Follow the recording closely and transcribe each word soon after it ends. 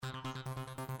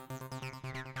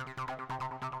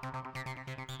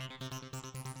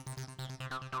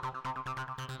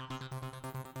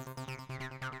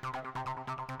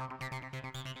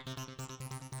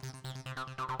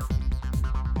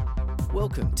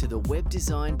Welcome to the Web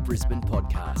Design Brisbane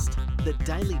podcast, the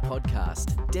daily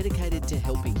podcast dedicated to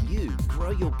helping you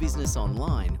grow your business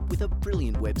online with a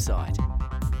brilliant website.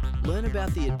 Learn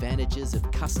about the advantages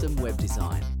of custom web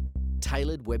design,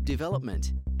 tailored web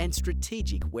development, and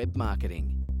strategic web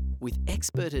marketing, with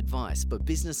expert advice for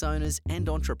business owners and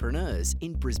entrepreneurs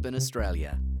in Brisbane,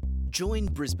 Australia. Join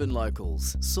Brisbane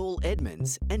locals Saul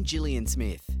Edmonds and Gillian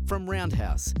Smith from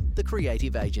Roundhouse, the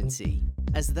creative agency,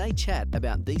 as they chat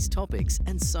about these topics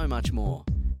and so much more.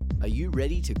 Are you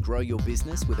ready to grow your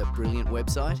business with a brilliant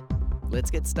website? Let's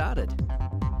get started.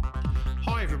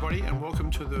 Hi everybody and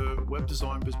welcome to the Web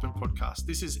Design Brisbane podcast.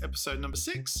 This is episode number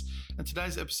 6 and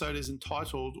today's episode is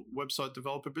entitled Website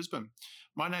Developer Brisbane.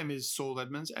 My name is Saul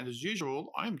Edmonds and as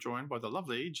usual I am joined by the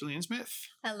lovely Gillian Smith.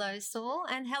 Hello Saul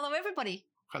and hello everybody.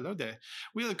 Hello there.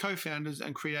 We are the co-founders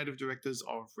and creative directors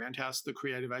of Roundhouse, the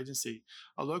creative agency,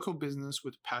 a local business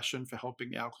with passion for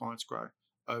helping our clients grow.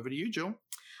 Over to you, Jill.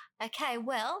 Okay,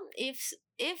 well, if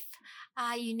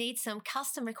you need some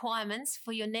custom requirements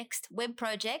for your next web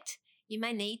project, you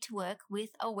may need to work with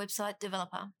a website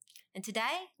developer. And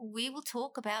today we will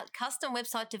talk about custom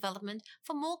website development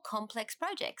for more complex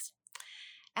projects.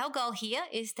 Our goal here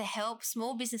is to help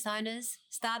small business owners,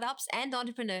 startups and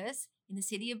entrepreneurs in the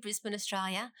city of Brisbane,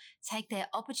 Australia, take their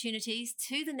opportunities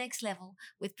to the next level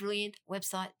with brilliant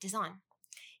website design.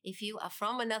 If you are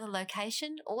from another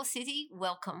location or city,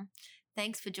 welcome.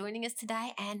 Thanks for joining us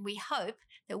today, and we hope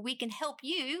that we can help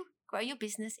you grow your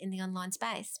business in the online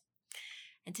space.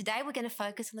 And today we're going to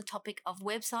focus on the topic of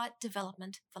website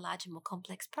development for larger, more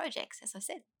complex projects, as I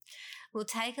said. We'll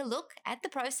take a look at the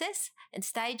process and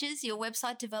stages your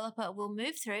website developer will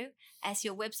move through as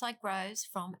your website grows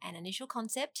from an initial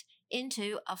concept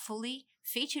into a fully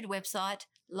featured website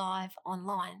live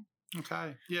online.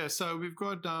 Okay. Yeah. So we've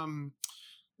got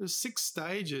there's 6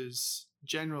 stages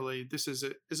generally. This is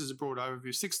a broad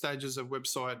overview. 6 stages of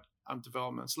website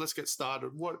development. So let's get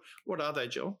started. What are they,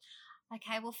 Jill?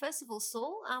 Okay. Well, first of all,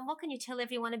 Saul, what can you tell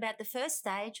everyone about the first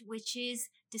stage, which is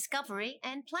discovery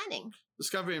and planning?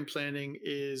 Discovery and planning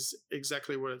is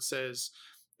exactly what it says.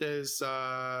 There's,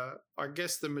 I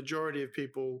guess, the majority of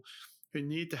people who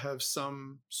need to have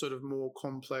some sort of more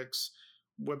complex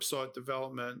website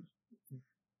development.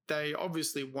 They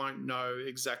obviously won't know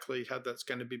exactly how that's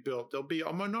going to be built. There'll be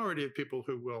a minority of people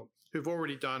who've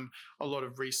already done a lot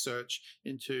of research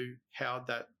into how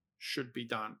that should be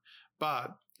done.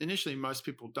 But initially, most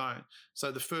people don't.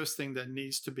 So the first thing that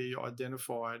needs to be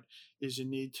identified is you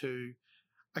need to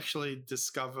actually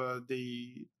discover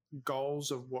the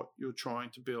goals of what you're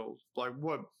trying to build, like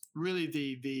what really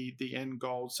the end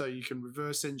goal, so you can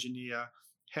reverse engineer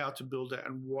how to build it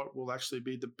and what will actually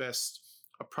be the best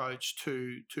approach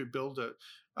to build it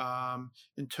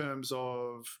in terms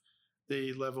of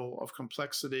the level of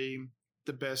complexity,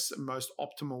 the best and most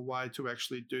optimal way to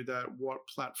actually do that, what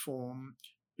platform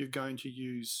you're going to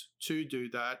use to do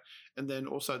that, and then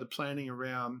also the planning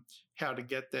around how to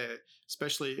get there,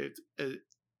 especially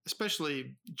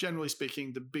generally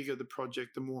speaking, the bigger the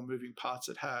project, the more moving parts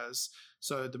it has.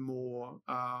 So the more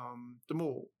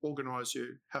organized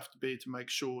you have to be to make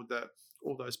sure that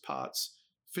all those parts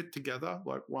fit together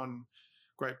like one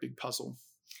great big puzzle.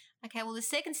 Okay, well, the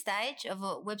second stage of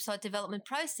a website development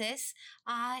process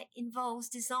involves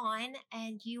design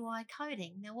and UI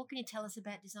coding. Now, what can you tell us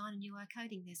about design and UI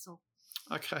coding there, Saul?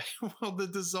 Okay, well, the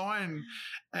design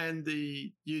and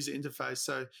the user interface,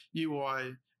 so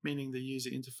UI meaning the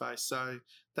user interface. So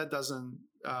that doesn't,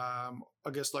 I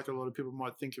guess like a lot of people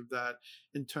might think of that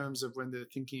in terms of when they're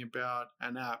thinking about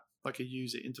an app, like a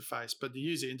user interface. But the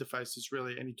user interface is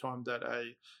really any time that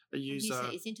a user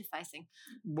is interfacing.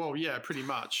 Well, yeah, pretty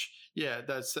much. Yeah,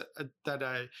 that's and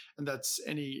that's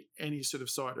any sort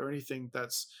of site or anything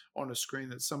that's on a screen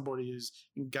that somebody is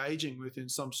engaging with in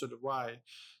some sort of way.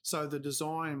 So the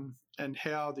design and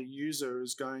how the user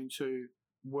is going to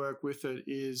work with it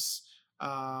is,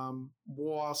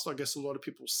 whilst I guess a lot of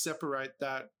people separate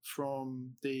that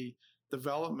from the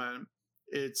development,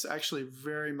 it's actually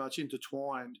very much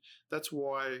intertwined. That's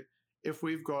why if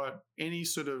we've got any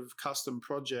sort of custom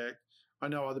project, I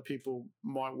know other people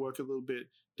might work a little bit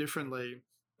differently,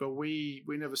 but we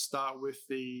never start with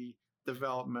the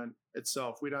development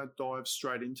itself. We don't dive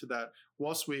straight into that.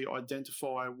 Whilst we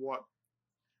identify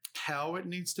how it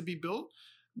needs to be built,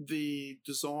 the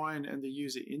design and the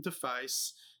user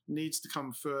interface needs to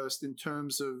come first in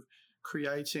terms of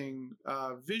creating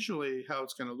visually how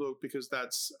it's going to look, because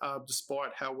that's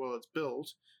despite how well it's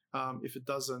built, if it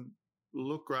doesn't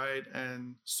look great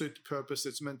and suit the purpose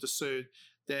it's meant to suit,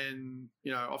 then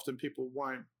often people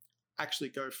won't actually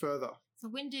go further. So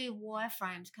when do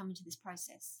wireframes come into this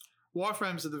process?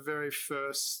 Wireframes are the very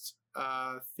first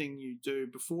thing you do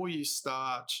before you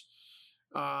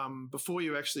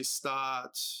actually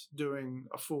start doing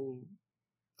a full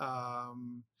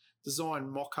design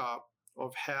mock-up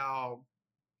of how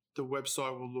the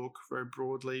website will look very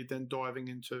broadly, then diving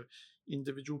into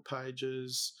individual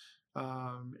pages,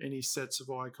 any sets of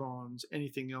icons,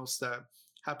 anything else that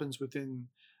happens within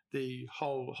the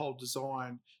whole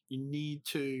design. You need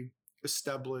to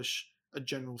establish a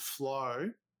general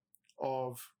flow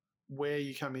of where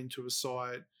you come into a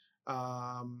site.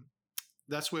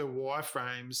 That's where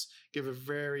wireframes give a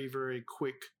very, very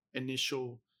quick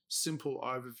initial simple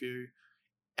overview.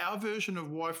 Our version of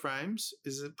wireframes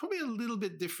is probably a little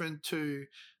bit different to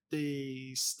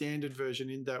the standard version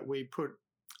in that we put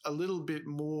a little bit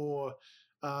more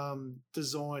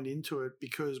design into it,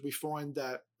 because we find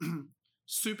that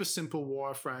super simple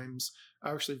wireframes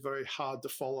are actually very hard to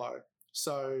follow.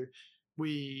 So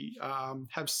we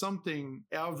have something,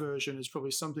 our version is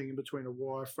probably something in between a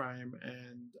wireframe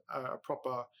and a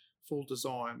proper full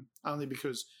design, only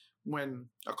because when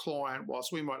a client,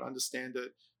 whilst we might understand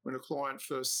it, when a client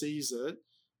first sees it,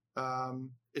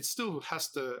 it still has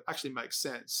to actually make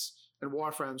sense. And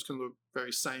wireframes can look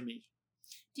very samey.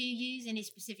 Do you use any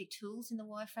specific tools in the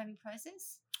wireframing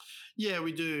process? Yeah,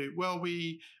 we do. Well,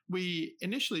 we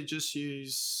initially just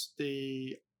use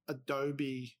the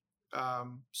Adobe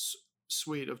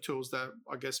suite of tools that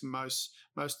I guess most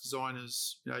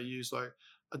designers use, like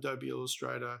Adobe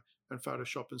Illustrator and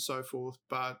Photoshop and so forth.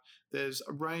 But there's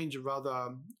a range of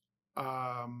other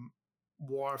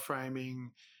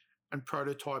wireframing and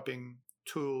prototyping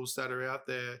tools that are out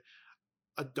there.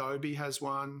 Adobe has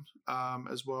one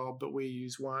as well, but we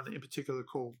use one in particular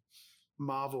called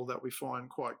Marvel that we find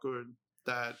quite good,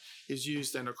 that is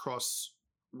used then across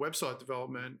website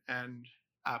development and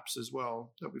apps as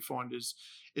well, that we find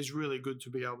is really good to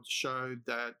be able to show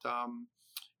that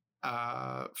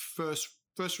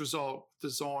first result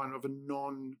design of a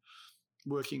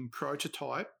non-working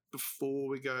prototype before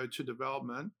we go to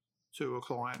development to a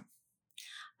client.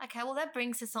 Okay, well, that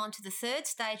brings us on to the third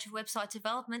stage of website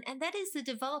development, and that is the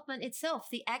development itself,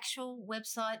 the actual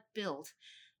website build.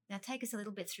 Now, take us a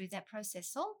little bit through that process,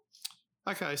 Saul.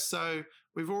 Okay, so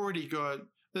we've already got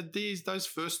those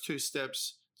first two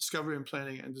steps, discovery and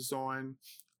planning and design,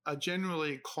 are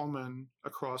generally common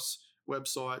across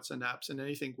websites and apps and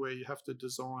anything where you have to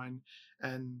design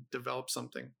and develop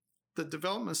something. The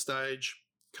development stage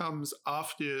comes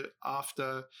after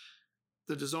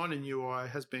the design and UI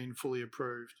has been fully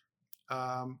approved,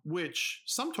 which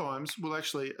sometimes will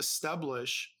actually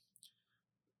establish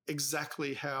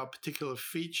exactly how particular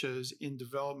features in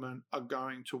development are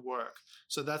going to work.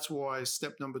 So that's why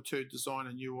step number 2, design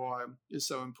and UI, is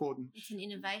so important. It's an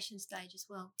innovation stage as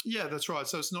well. Yeah, that's right.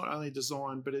 So it's not only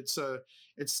design, but it's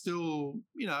still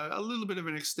a little bit of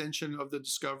an extension of the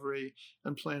discovery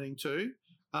and planning too.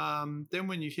 Then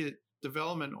when you hit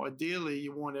development, ideally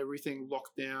you want everything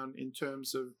locked down in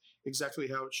terms of exactly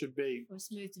how it should be. For a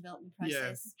smooth development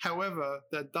process. Yeah. However,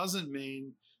 that doesn't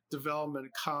mean development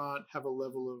can't have a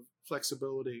level of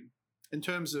flexibility. In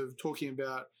terms of talking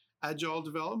about agile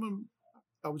development,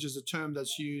 which is a term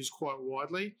that's used quite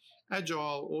widely,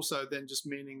 agile also then just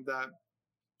meaning that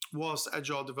whilst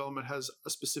agile development has a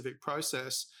specific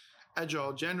process,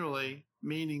 agile generally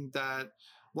meaning that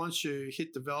once you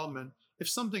hit development, if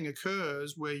something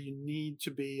occurs where you need to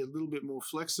be a little bit more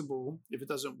flexible, if it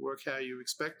doesn't work how you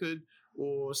expected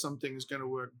or something's going to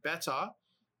work better,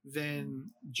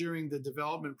 then during the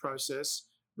development process,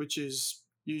 which is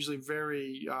usually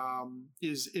very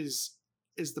is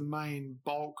the main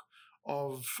bulk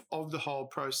of the whole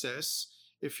process.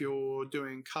 If you're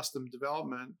doing custom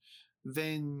development,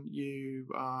 then you've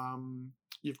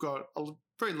got a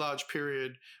very large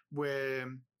period where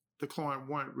the client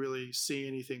won't really see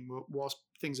anything whilst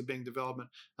things are being developed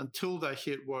until they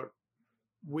hit what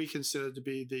we consider to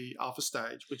be the alpha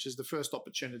stage, which is the first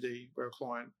opportunity where a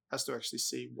client has to actually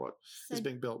see what is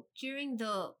being built. During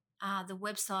the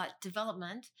website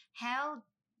development, how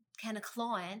can a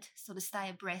client sort of stay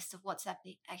abreast of what's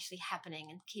actually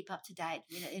happening and keep up to date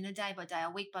in a day-by-day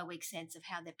or week-by-week sense of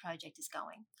how their project is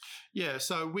going? Yeah,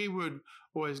 so we would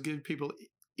always give people,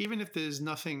 even if there's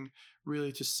nothing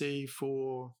really to see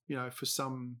for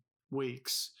some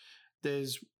weeks,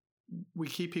 we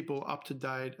keep people up to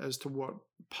date as to what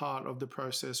part of the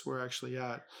process we're actually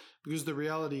at, because the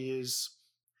reality is,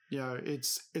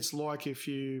 it's like if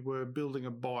you were building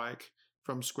a bike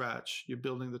from scratch. You're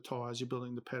building the tires, you're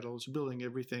building the pedals, you're building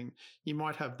everything. You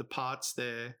might have the parts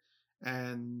there,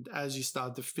 and as you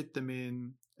start to fit them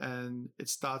in and it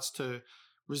starts to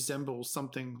resemble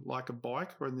something like a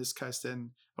bike, or in this case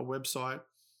then a website,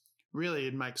 really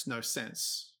it makes no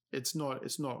sense. it's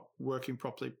not working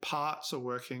properly. Parts are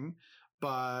working,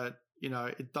 but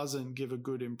it doesn't give a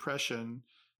good impression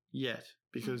yet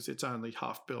because it's only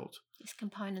half built. It's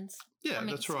components. Yeah,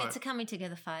 that's right. It's a coming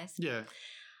together phase. Yeah.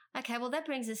 Okay, well, that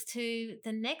brings us to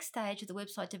the next stage of the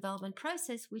website development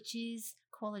process, which is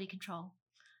quality control.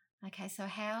 Okay, so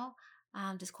how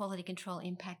does quality control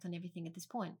impact on everything at this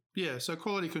point? Yeah, so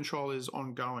quality control is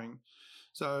ongoing.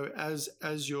 So as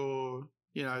you're,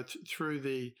 through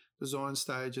the design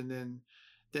stage and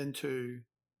then to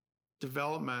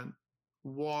development,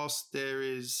 whilst there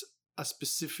is a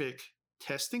specific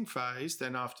testing phase,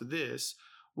 then after this,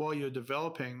 while you're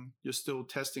developing, you're still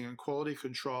testing and quality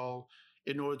control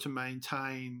in order to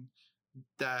maintain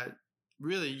that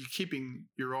really you're keeping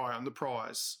your eye on the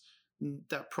prize,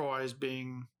 that prize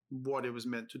being what it was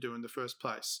meant to do in the first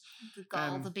place. The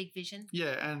goal, the big vision.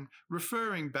 Yeah, and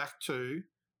referring back to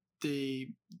the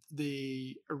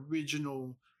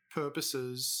original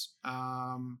purposes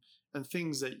and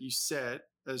things that you set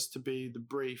as to be the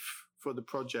brief for the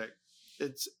project.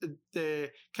 There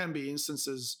can be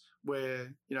instances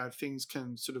where things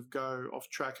can sort of go off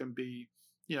track and be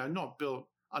not built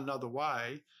another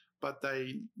way, but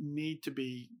they need to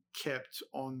be kept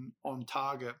on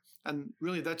target. And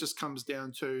really that just comes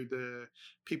down to the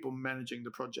people managing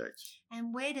the project.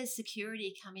 And where does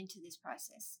security come into this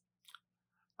process?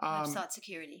 Website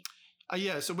security.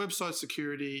 So website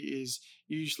security is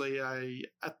usually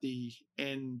at the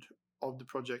end of the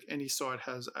project. Any site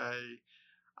has a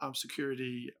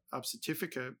security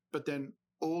certificate, but then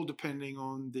all depending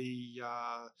on the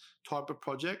type of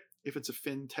project. If it's a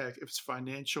fintech, if it's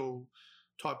financial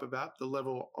type of app, the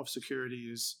level of security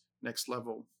is next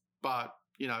level. But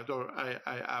a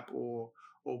app or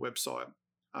website.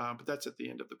 But that's at the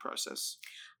end of the process.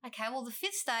 Okay, well, the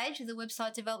fifth stage of the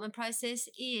website development process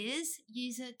is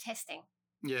user testing.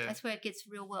 Yeah. That's where it gets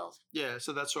real world. Yeah,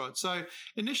 so that's right. So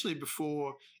initially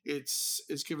before it's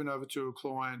given over to a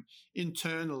client,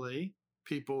 internally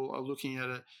people are looking at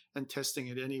it and testing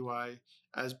it anyway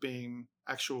as being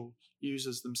actual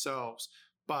users themselves.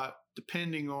 But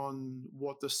depending on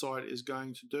what the site is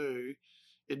going to do,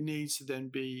 it needs to then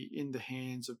be in the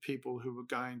hands of people who are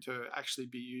going to actually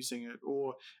be using it,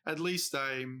 or at least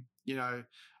a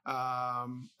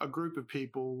group of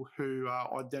people who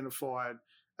are identified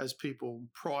as people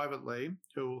privately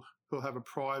who'll have a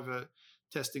private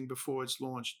testing before it's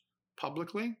launched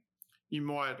publicly. You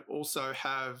might also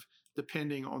have,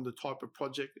 depending on the type of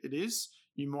project it is,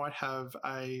 you might have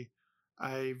a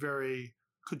very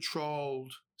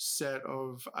controlled set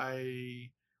of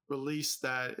a release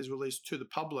that is released to the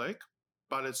public,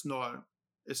 but it's not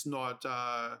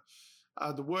the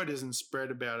word isn't spread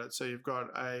about it. So you've got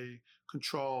a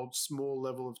controlled small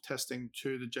level of testing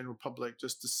to the general public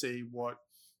just to see what,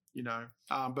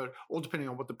 but all depending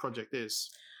on what the project is.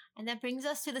 And that brings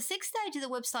us to the sixth stage of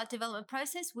the website development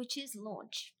process, which is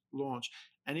launch.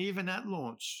 And even at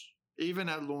launch,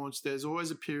 there's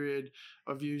always a period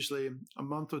of usually a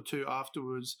month or two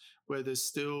afterwards where there's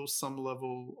still some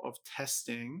level of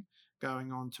testing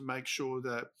going on to make sure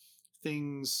that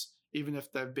things, even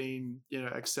if they've been,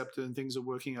 accepted and things are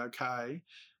working okay,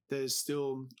 there's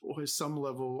still always some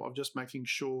level of just making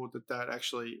sure that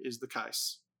actually is the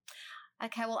case.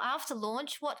 Okay, well, after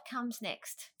launch, what comes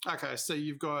next? Okay, so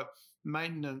you've got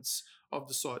maintenance of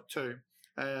the site too.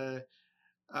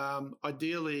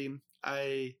 Ideally,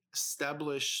 a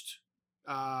established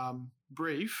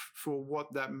brief for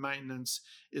what that maintenance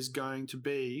is going to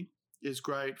be is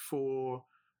great for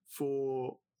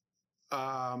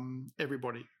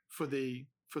everybody, for the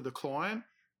client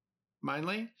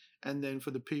mainly, and then for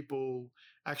the people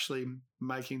actually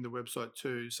making the website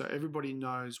too. So everybody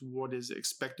knows what is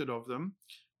expected of them,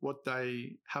 what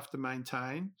they have to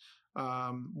maintain,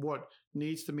 what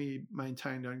needs to be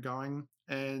maintained ongoing,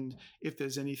 and if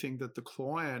there's anything that the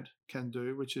client can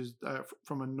do, which is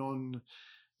from a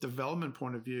non-development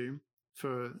point of view,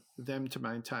 for them to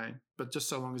maintain, but just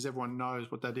so long as everyone knows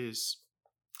what that is.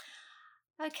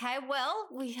 Okay, well,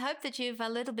 we hope that you've a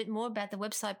little bit more about the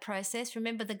website process.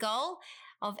 Remember, the goal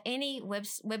of any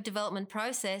web development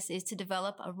process is to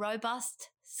develop a robust,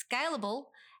 scalable,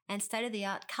 and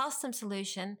state-of-the-art custom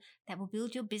solution that will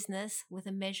build your business with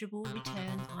a measurable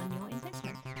return on your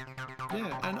investment.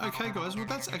 Yeah, and okay, guys, well,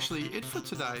 that's actually it for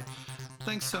today.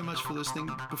 Thanks so much for listening.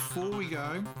 Before we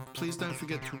go, please don't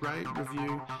forget to rate,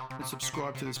 review, and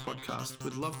subscribe to this podcast.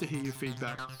 We'd love to hear your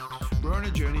feedback. We're on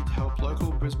a journey to help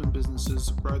local Brisbane businesses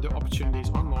grow their opportunities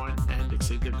online and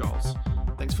exceed their goals.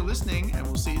 Thanks for listening, and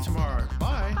we'll see you tomorrow.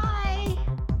 Bye. Bye.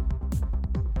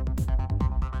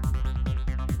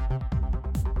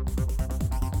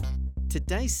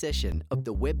 Today's session of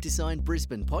the Web Design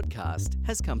Brisbane podcast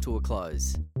has come to a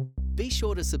close. Be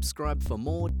sure to subscribe for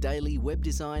more daily web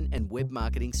design and web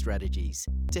marketing strategies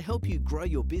to help you grow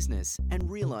your business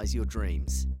and realise your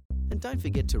dreams. And don't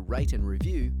forget to rate and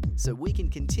review so we can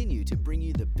continue to bring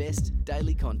you the best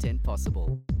daily content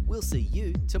possible. We'll see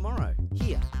you tomorrow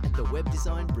here at the Web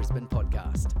Design Brisbane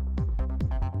podcast.